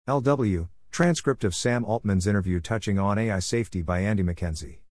LW, Transcript of Sam Altman's interview touching on AI safety by Andy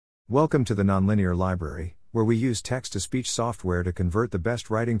McKenzie. Welcome to the Nonlinear Library, where we use text-to-speech software to convert the best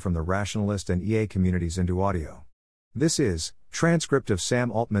writing from the rationalist and EA communities into audio. This is Transcript of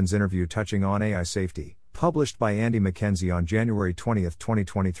Sam Altman's interview touching on AI safety, published by Andy McKenzie on January 20,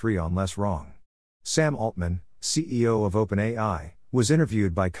 2023 on Less Wrong. Sam Altman, CEO of OpenAI, was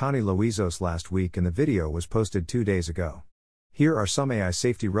interviewed by Connie Loizos last week and the video was posted 2 days ago. Here are some AI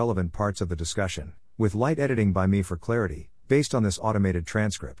safety relevant parts of the discussion, with light editing by me for clarity, based on this automated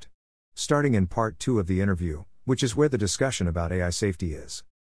transcript. Starting in part 2 of the interview, which is where the discussion about AI safety is.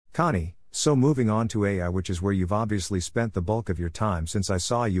 Connie, so moving on to AI, which is where you've obviously spent the bulk of your time since I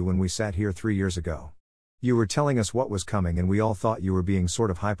saw you when we sat here 3 years ago. You were telling us what was coming and we all thought you were being sort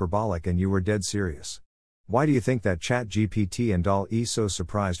of hyperbolic and you were dead serious. Why do you think that ChatGPT and DALL-E so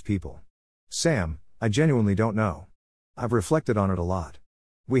surprised people? Sam, I genuinely don't know. I've reflected on it a lot.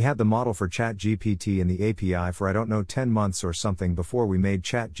 We had the model for ChatGPT and the API for 10 months or something before we made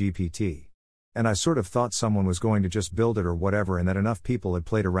ChatGPT. And I sort of thought someone was going to just build it or whatever and that enough people had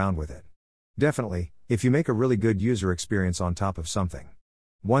played around with it. Definitely, if you make a really good user experience on top of something.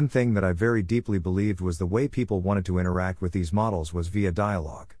 One thing that I very deeply believed was the way people wanted to interact with these models was via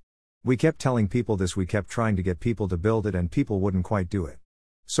dialogue. We kept telling people this, we kept trying to get people to build it and people wouldn't quite do it.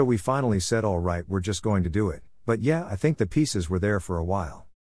 So we finally said, all right, we're just going to do it. But yeah, I think the pieces were there for a while.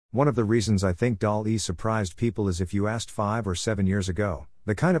 One of the reasons I think DALL-E surprised people is if you asked 5 or 7 years ago,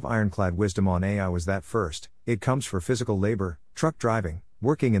 the kind of ironclad wisdom on AI was that first, it comes for physical labor, truck driving,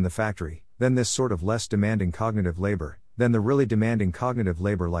 working in the factory, then this sort of less demanding cognitive labor, then the really demanding cognitive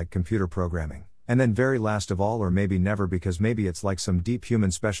labor like computer programming, and then very last of all, or maybe never because maybe it's like some deep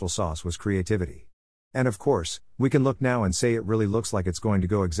human special sauce, was creativity. And of course, we can look now and say it really looks like it's going to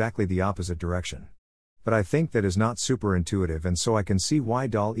go exactly the opposite direction. But I think that is not super intuitive, and so I can see why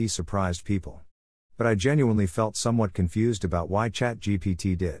DALL-E surprised people. But I genuinely felt somewhat confused about why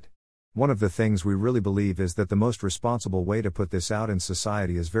ChatGPT did. One of the things we really believe is that the most responsible way to put this out in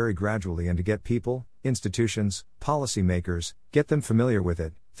society is very gradually and to get people, institutions, policymakers, get them familiar with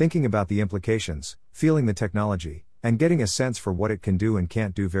it, thinking about the implications, feeling the technology, and getting a sense for what it can do and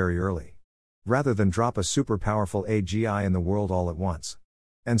can't do very early. Rather than drop a super powerful AGI in the world all at once.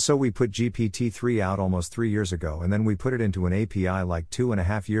 And so we put GPT-3 out almost 3 years ago and then we put it into an API like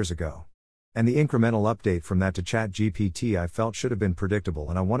 2.5 years ago. And the incremental update from that to ChatGPT I felt should have been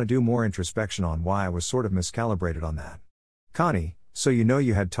predictable, and I want to do more introspection on why I was sort of miscalibrated on that. Connie, so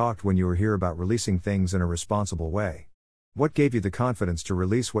you had talked when you were here about releasing things in a responsible way. What gave you the confidence to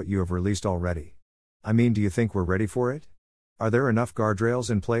release what you have released already? I mean, do you think we're ready for it? Are there enough guardrails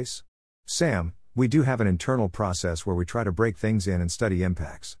in place? Sam, we do have an internal process where we try to break things in and study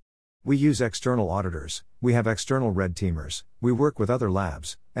impacts. We use external auditors, we have external red teamers, we work with other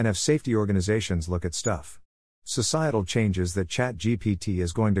labs, and have safety organizations look at stuff. Societal changes that ChatGPT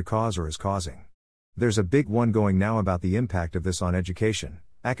is going to cause or is causing. There's a big one going now about the impact of this on education,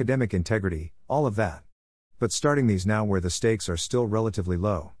 academic integrity, all of that. But starting these now where the stakes are still relatively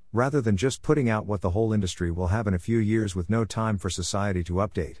low, rather than just putting out what the whole industry will have in a few years with no time for society to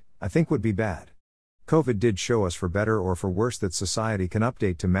update, I think would be bad. COVID did show us for better or for worse that society can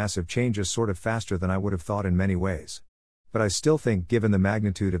update to massive changes sort of faster than I would have thought in many ways. But I still think given the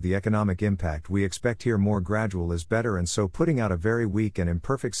magnitude of the economic impact we expect here, more gradual is better, and so putting out a very weak and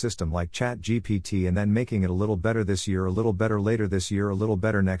imperfect system like ChatGPT and then making it a little better this year, a little better later this year, a little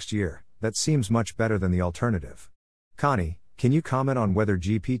better next year, that seems much better than the alternative. Connie, can you comment on whether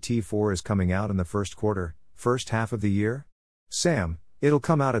GPT-4 is coming out in the first half of the year? Sam, it'll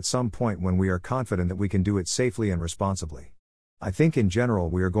come out at some point when we are confident that we can do it safely and responsibly. I think in general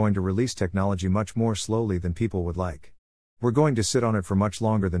we are going to release technology much more slowly than people would like. We're going to sit on it for much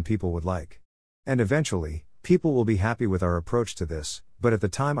longer than people would like. And eventually, people will be happy with our approach to this, but at the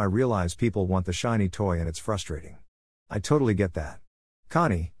time I realize people want the shiny toy and it's frustrating. I totally get that.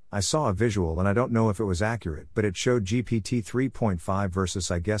 Connie, I saw a visual and I don't know if it was accurate, but it showed GPT 3.5 versus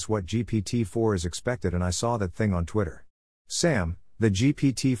I guess what GPT-4 is expected, and I saw that thing on Twitter. Sam, the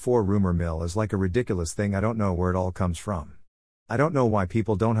GPT-4 rumor mill is like a ridiculous thing. I don't know where it all comes from. I don't know why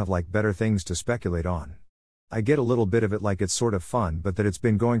people don't have better things to speculate on. I get a little bit of it, like it's sort of fun, but that it's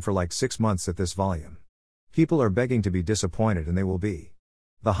been going for 6 months at this volume. People are begging to be disappointed, and they will be.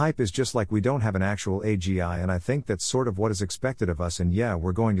 The hype is just like we don't have an actual AGI, and I think that's sort of what is expected of us, and yeah,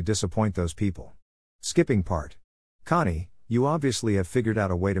 we're going to disappoint those people. Skipping part. Connie, you obviously have figured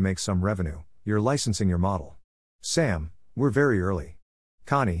out a way to make some revenue. You're licensing your model. Sam, we're very early.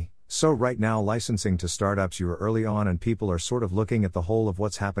 Connie, so right now licensing to startups you are early on, and people are sort of looking at the whole of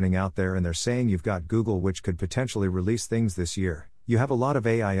what's happening out there and they're saying you've got Google, which could potentially release things this year, you have a lot of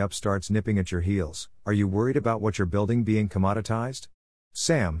AI upstarts nipping at your heels. Are you worried about what you're building being commoditized?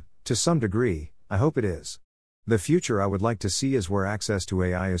 Sam, to some degree, I hope it is. The future I would like to see is where access to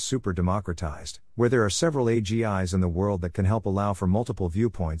AI is super democratized, where there are several AGIs in the world that can help allow for multiple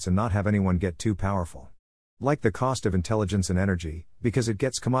viewpoints and not have anyone get too powerful. Like the cost of intelligence and energy, because it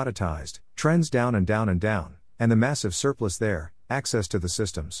gets commoditized, trends down and down and down, and the massive surplus there, access to the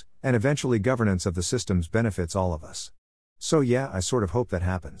systems, and eventually governance of the systems benefits all of us. So yeah, I sort of hope that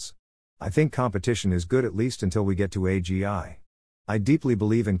happens. I think competition is good at least until we get to AGI. I deeply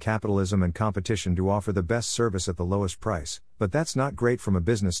believe in capitalism and competition to offer the best service at the lowest price, but that's not great from a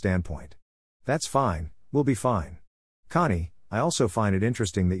business standpoint. That's fine, we'll be fine. Connie, I also find it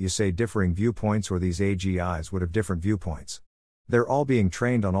interesting that you say differing viewpoints or these AGIs would have different viewpoints. They're all being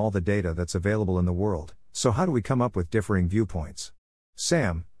trained on all the data that's available in the world, so how do we come up with differing viewpoints?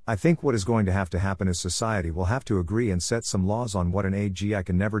 Sam, I think what is going to happen is society will have to agree and set some laws on what an AGI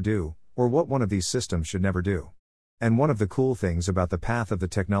can never do, or what one of these systems should never do. And one of the cool things about the path of the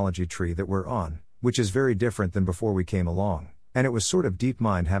technology tree that we're on, which is very different than before we came along, and it was sort of deep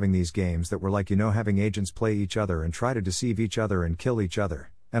mind having these games that were like having agents play each other and try to deceive each other and kill each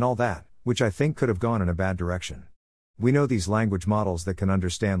other, and all that, which I think could have gone in a bad direction. We know these language models that can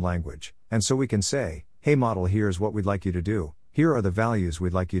understand language, and so we can say, hey model, here's what we'd like you to do, here are the values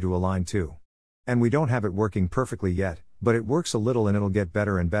we'd like you to align to. And we don't have it working perfectly yet, but it works a little and it'll get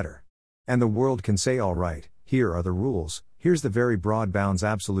better and better. And the world can say alright, here are the rules, here's the very broad bounds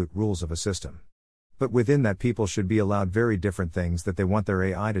absolute rules of a system. But within that people should be allowed very different things that they want their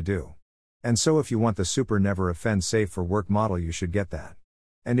AI to do. And so if you want the super never offend safe for work model you should get that.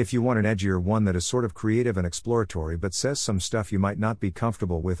 And if you want an edgier one that is sort of creative and exploratory but says some stuff you might not be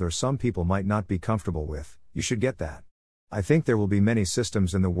comfortable with or some people might not be comfortable with, you should get that. I think there will be many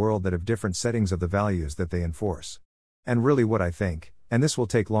systems in the world that have different settings of the values that they enforce. And really what I think, and this will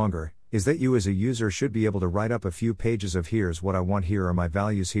take longer, is that you as a user should be able to write up a few pages of here's what I want, here are my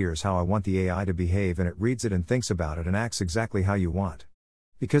values, here's how I want the AI to behave, and it reads it and thinks about it and acts exactly how you want.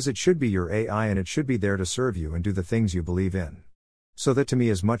 Because it should be your AI and it should be there to serve you and do the things you believe in. So that to me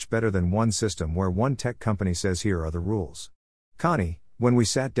is much better than one system where one tech company says here are the rules. Connie, when we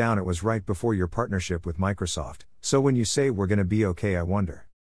sat down it was right before your partnership with Microsoft, so when you say we're going to be okay I wonder.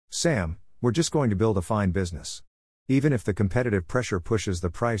 Sam, we're just going to build a fine business. Even if the competitive pressure pushes the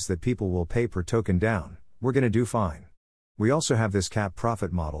price that people will pay per token down, we're going to do fine. We also have this cap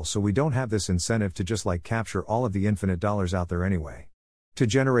profit model so we don't have this incentive to just capture all of the infinite dollars out there anyway. To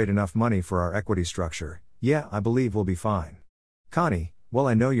generate enough money for our equity structure, yeah, I believe we'll be fine. Connie, well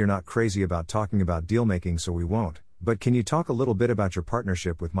I know you're not crazy about talking about deal making so we won't, but can you talk a little bit about your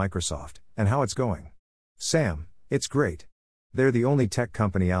partnership with Microsoft, and how it's going? Sam, it's great. They're the only tech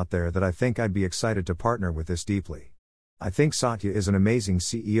company out there that I think I'd be excited to partner with this deeply. I think Satya is an amazing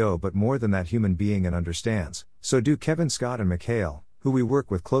CEO but more than that human being and understands, so do Kevin Scott and Mikhail, who we work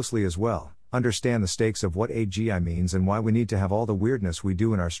with closely as well, understand the stakes of what AGI means and why we need to have all the weirdness we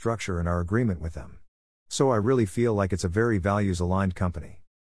do in our structure and our agreement with them. So I really feel like it's a very values-aligned company.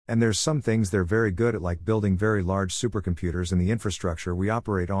 And there's some things they're very good at like building very large supercomputers and the infrastructure we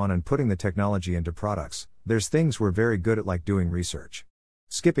operate on and putting the technology into products. There's things we're very good at like doing research.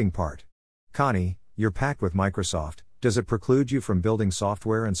 Skipping part. Connie, you're packed with Microsoft. Does it preclude you from building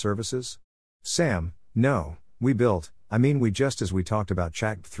software and services? Sam, no, we just as we talked about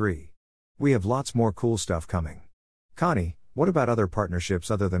Chat 3. We have lots more cool stuff coming. Connie, what about other partnerships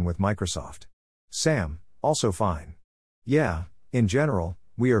other than with Microsoft? Sam, also fine. Yeah, in general,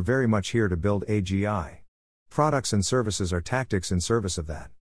 we are very much here to build AGI. Products and services are tactics in service of that.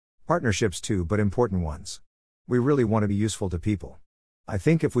 Partnerships too, but important ones. We really want to be useful to people. I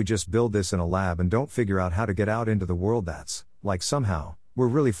think if we just build this in a lab and don't figure out how to get out into the world that's, somehow, we're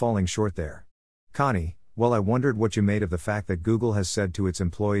really falling short there. Connie, well I wondered what you made of the fact that Google has said to its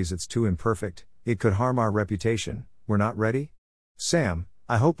employees it's too imperfect, it could harm our reputation, we're not ready? Sam,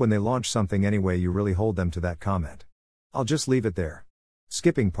 I hope when they launch something anyway you really hold them to that comment. I'll just leave it there.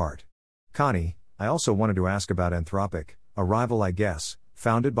 Skipping part. Connie, I also wanted to ask about Anthropic, a rival I guess,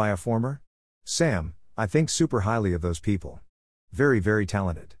 founded by a former? Sam, I think super highly of those people. Very, very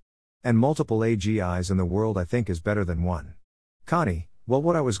talented. And multiple AGIs in the world I think is better than one. Connie, well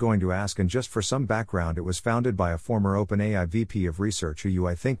what I was going to ask and just for some background it was founded by a former OpenAI VP of research who you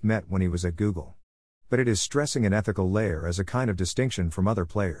I think met when he was at Google. But it is stressing an ethical layer as a kind of distinction from other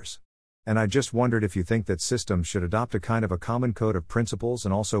players. And I just wondered if you think that systems should adopt a kind of a common code of principles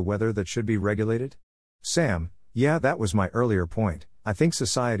and also whether that should be regulated? Sam, yeah that was my earlier point, I think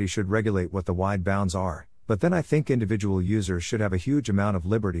society should regulate what the wide bounds are. But then I think individual users should have a huge amount of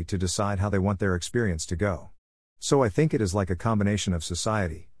liberty to decide how they want their experience to go. So I think it is like a combination of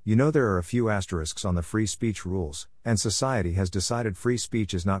society. There are a few asterisks on the free speech rules, and society has decided free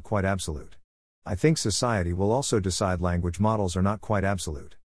speech is not quite absolute. I think society will also decide language models are not quite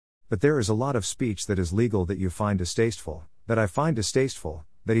absolute. But there is a lot of speech that is legal that you find distasteful, that I find distasteful,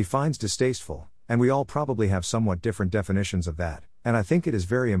 that he finds distasteful, and we all probably have somewhat different definitions of that, and I think it is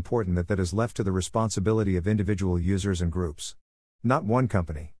very important that that is left to the responsibility of individual users and groups. Not one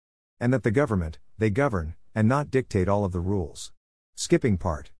company. And that the government, they govern, and not dictate all of the rules. Skipping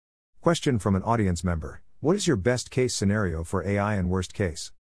part. Question from an audience member: what is your best case scenario for AI and worst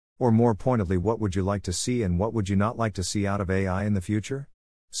case? Or more pointedly, what would you like to see and what would you not like to see out of AI in the future?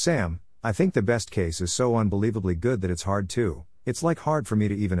 Sam: I think the best case is so unbelievably good that it's hard for me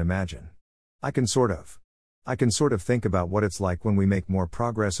to even imagine. I can sort of think about what it's like when we make more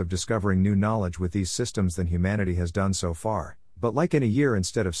progress of discovering new knowledge with these systems than humanity has done so far, but like in a year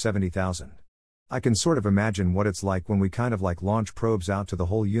instead of 70,000. I can sort of imagine what it's like when we launch probes out to the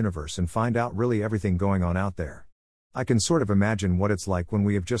whole universe and find out really everything going on out there. I can sort of imagine what it's like when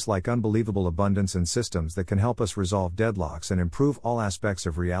we have just unbelievable abundance in systems that can help us resolve deadlocks and improve all aspects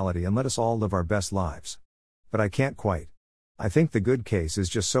of reality and let us all live our best lives. But I can't quite. I think the good case is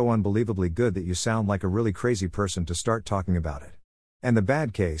just so unbelievably good that you sound like a really crazy person to start talking about it. And the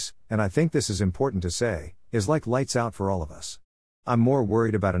bad case, and I think this is important to say, is like lights out for all of us. I'm more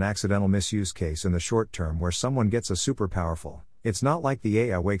worried about an accidental misuse case in the short term where someone gets a super powerful. It's not like the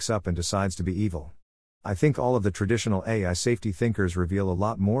AI wakes up and decides to be evil. I think all of the traditional AI safety thinkers reveal a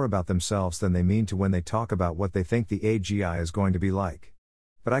lot more about themselves than they mean to when they talk about what they think the AGI is going to be like.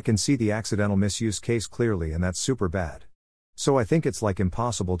 But I can see the accidental misuse case clearly, and that's super bad. So I think it's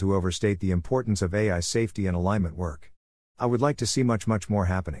impossible to overstate the importance of AI safety and alignment work. I would like to see much more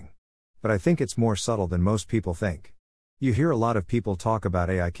happening. But I think it's more subtle than most people think. You hear a lot of people talk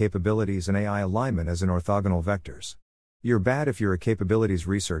about AI capabilities and AI alignment as in orthogonal vectors. You're bad if you're a capabilities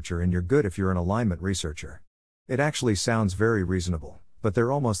researcher and you're good if you're an alignment researcher. It actually sounds very reasonable, but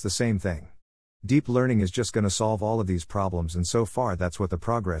they're almost the same thing. Deep learning is just going to solve all of these problems, and so far that's what the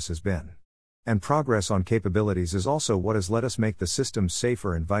progress has been. And progress on capabilities is also what has let us make the systems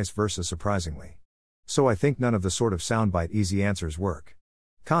safer and vice versa, surprisingly. So I think none of the sort of soundbite easy answers work.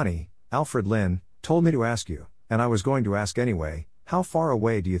 Connie, Alfred Lin, told me to ask you, and I was going to ask anyway, how far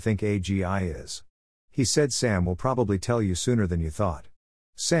away do you think AGI is? He said Sam will probably tell you sooner than you thought.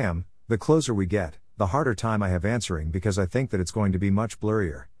 Sam, the closer we get, the harder time I have answering, because I think that it's going to be much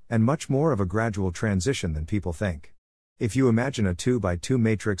blurrier, and much more of a gradual transition than people think. If you imagine a 2x2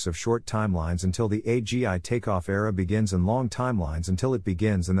 matrix of short timelines until the AGI takeoff era begins and long timelines until it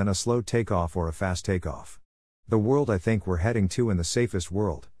begins and then a slow takeoff or a fast takeoff. The world I think we're heading to, and the safest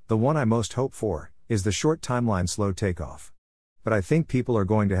world, the one I most hope for, is the short timeline slow takeoff. But I think people are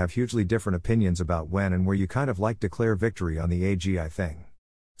going to have hugely different opinions about when and where you declare victory on the AGI thing.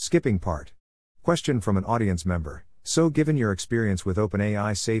 Skipping part. Question from an audience member: so given your experience with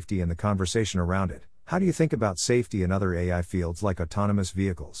OpenAI safety and the conversation around it, how do you think about safety in other AI fields like autonomous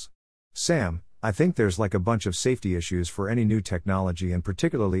vehicles? Sam: I think there's a bunch of safety issues for any new technology, and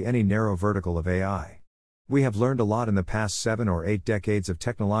particularly any narrow vertical of AI. We have learned a lot in the past 7 or 8 decades of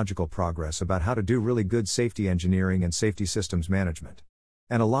technological progress about how to do really good safety engineering and safety systems management.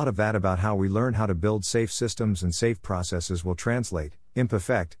 And a lot of that about how we learn how to build safe systems and safe processes will translate,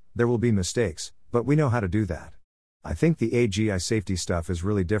 imperfect, there will be mistakes, but we know how to do that. I think the AGI safety stuff is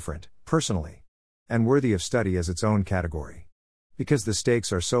really different, personally. And worthy of study as its own category. Because the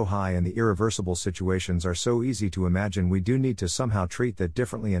stakes are so high and the irreversible situations are so easy to imagine, we do need to somehow treat that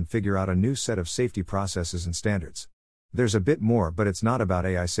differently and figure out a new set of safety processes and standards. There's a bit more, but it's not about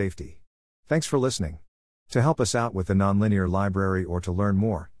AI safety. Thanks for listening. To help us out with the Nonlinear Library or to learn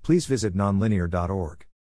more, please visit nonlinear.org.